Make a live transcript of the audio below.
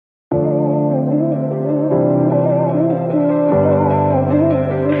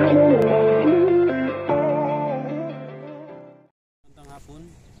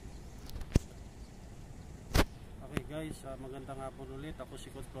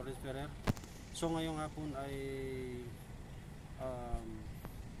Florence Ferrer. So ngayong hapon ay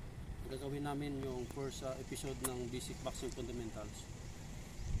gagawin namin yung first episode ng Basic Boxing Fundamentals.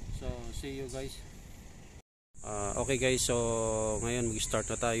 So see you guys. Okay guys, so ngayon mag-start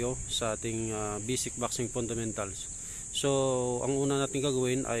na tayo sa ating Basic Boxing Fundamentals. So ang una natin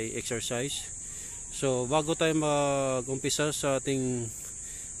gagawin ay exercise. So bago tayo mag-umpisa sa ating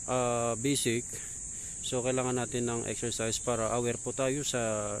basic, so kailangan natin ng exercise para aware po tayo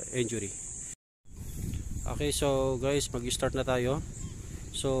sa injury. Okay, so guys, mag-start na tayo.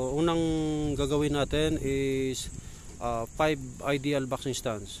 So unang gagawin natin is 5 ideal boxing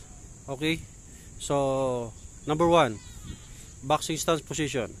stance. Okay, so number 1, boxing stance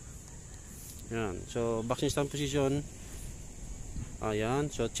position. Yan, so boxing stance position, ayan,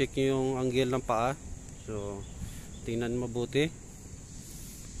 so check nyo yung angle ng paa. So tingnan mabuti.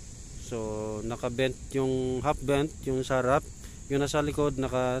 So naka-bent yung half bent, yung sa harap, yung nasa likod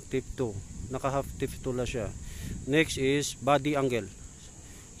naka tip 2, naka half tip 2 la siya. Next is body angle.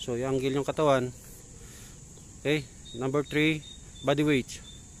 So yung angle yung katawan. Okay, number 3, body weight.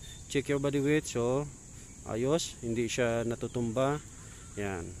 Check your body weight. So ayos, hindi siya natutumba.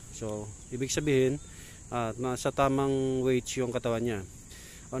 Yan. So ibig sabihin nasa tamang weight yung katawan niya.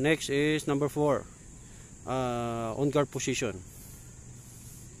 Next is number 4, on guard position.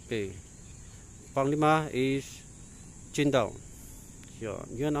 Okay. Pang-5 is chin down.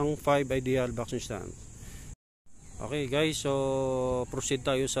 Yun ang 5 ideal boxing stance. Okay guys, so proceed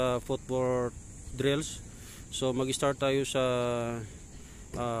tayo sa footwork drills. So mag-start tayo sa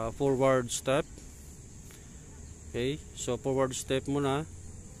forward step. Okay, so forward step muna.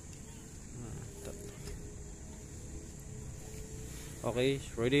 Okay,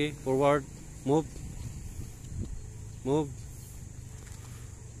 ready? Forward, move. Move.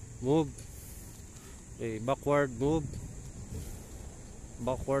 Move. Okay, backward move.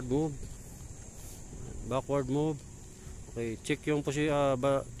 Backward move. Backward move. Okay, check yung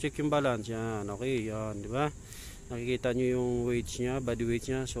check yung balance. Yan, okay, yan, di ba? Nakikita nyo yung weights niya, body weight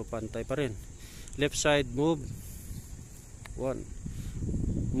niya, so pantay pa rin. Left side move. 1.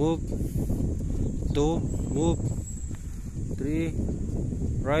 Move. 2. Move.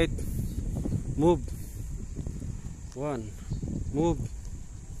 3. Right. Move. 1. Move.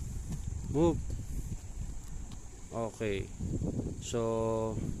 Move. Okay,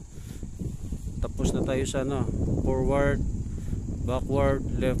 so tapos na tayo sa forward, backward,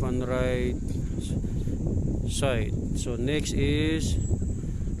 left and right side. So next is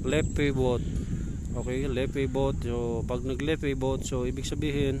left pivot. Okay, left pivot. So pag nag left pivot, so ibig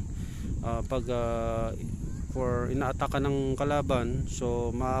sabihin pag for ina-attack ka ng kalaban,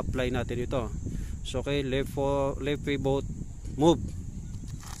 so ma-apply natin ito. So okay, left pivot, move.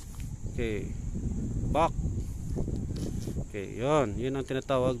 Okay, back. Okay, yun ang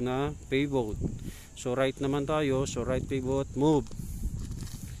tinatawag na pivot. So right naman tayo, so right pivot, move,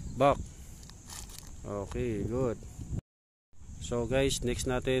 back. Okay, good. So guys,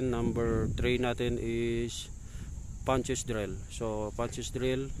 next natin, number 3 natin is punches drill. So punches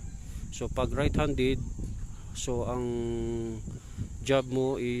drill, so pag right handed, so ang jab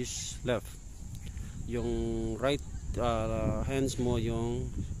mo is left, yung right hands mo, yung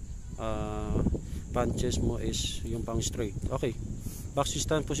punches mo is yung pang straight. Okay, boxing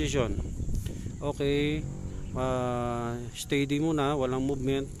stance position. Okay, steady muna, walang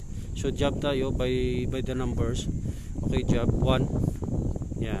movement. So jab tayo by the numbers. Okay, jab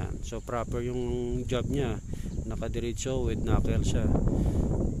 1. Yan, so proper yung jab niya, nakadiretso with knuckle siya.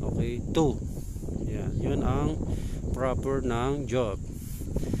 Okay, 2. Yan, yun ang proper ng jab.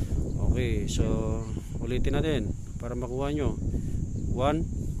 Okay, so ulitin natin para makuha nyo.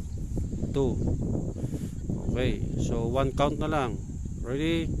 1, 2. Okay, so 1 count na lang.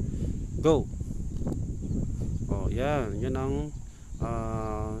 Ready? Go. Oh, yan ang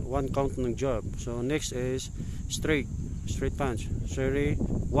 1 count ng jab. So next is straight punch. Ready?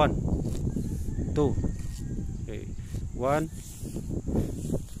 1, 2. Okay, 1,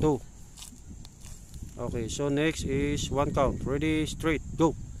 2. Okay, so next is 1 count. Ready? Straight.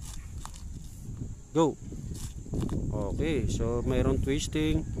 Go. Go. Okay, so mayroon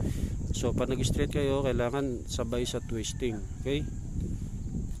twisting. So pag nag-straight kayo, kailangan sabay sa twisting. Okay?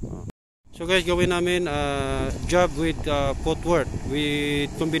 So guys, gawin namin jab with footwork,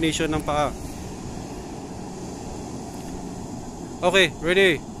 with combination ng paa. Okay,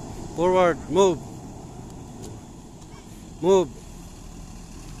 ready? Forward, move. Move.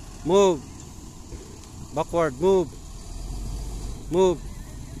 Move. Backward, move. Move.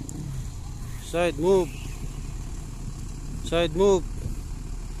 Side move. Side move.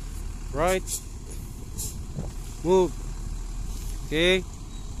 Right. Move. Okay.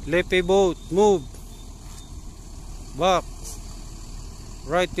 Left pivot, move. Back.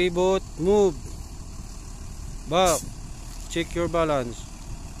 Right pivot, move. Back. Check your balance.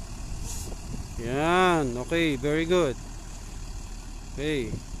 Yan. Okay, very good.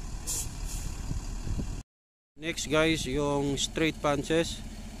 Okay. Next guys, yung straight punches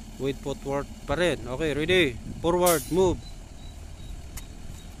with footwork pa rin. Okay, ready? Forward, move.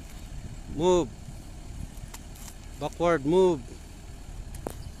 Move. Backward, move.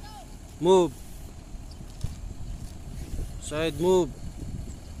 Move. Side move.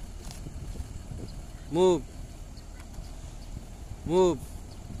 Move. Move.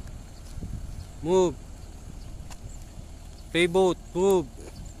 Move. Pivot, move.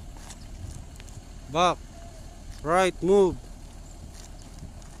 Back. Right, move.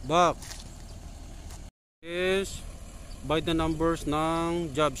 Back. Is by the numbers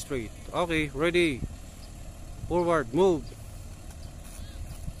ng jab straight. Okay, ready. Forward, move.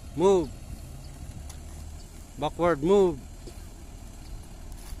 Move. Backward, move.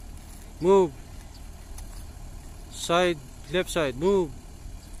 Move. Side, left side, move.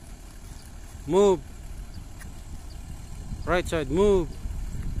 Move. Right side, move.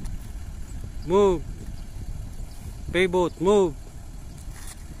 Move. Pivot, move.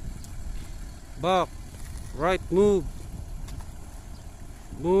 Back. Right, move.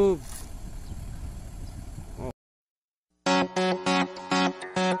 Move.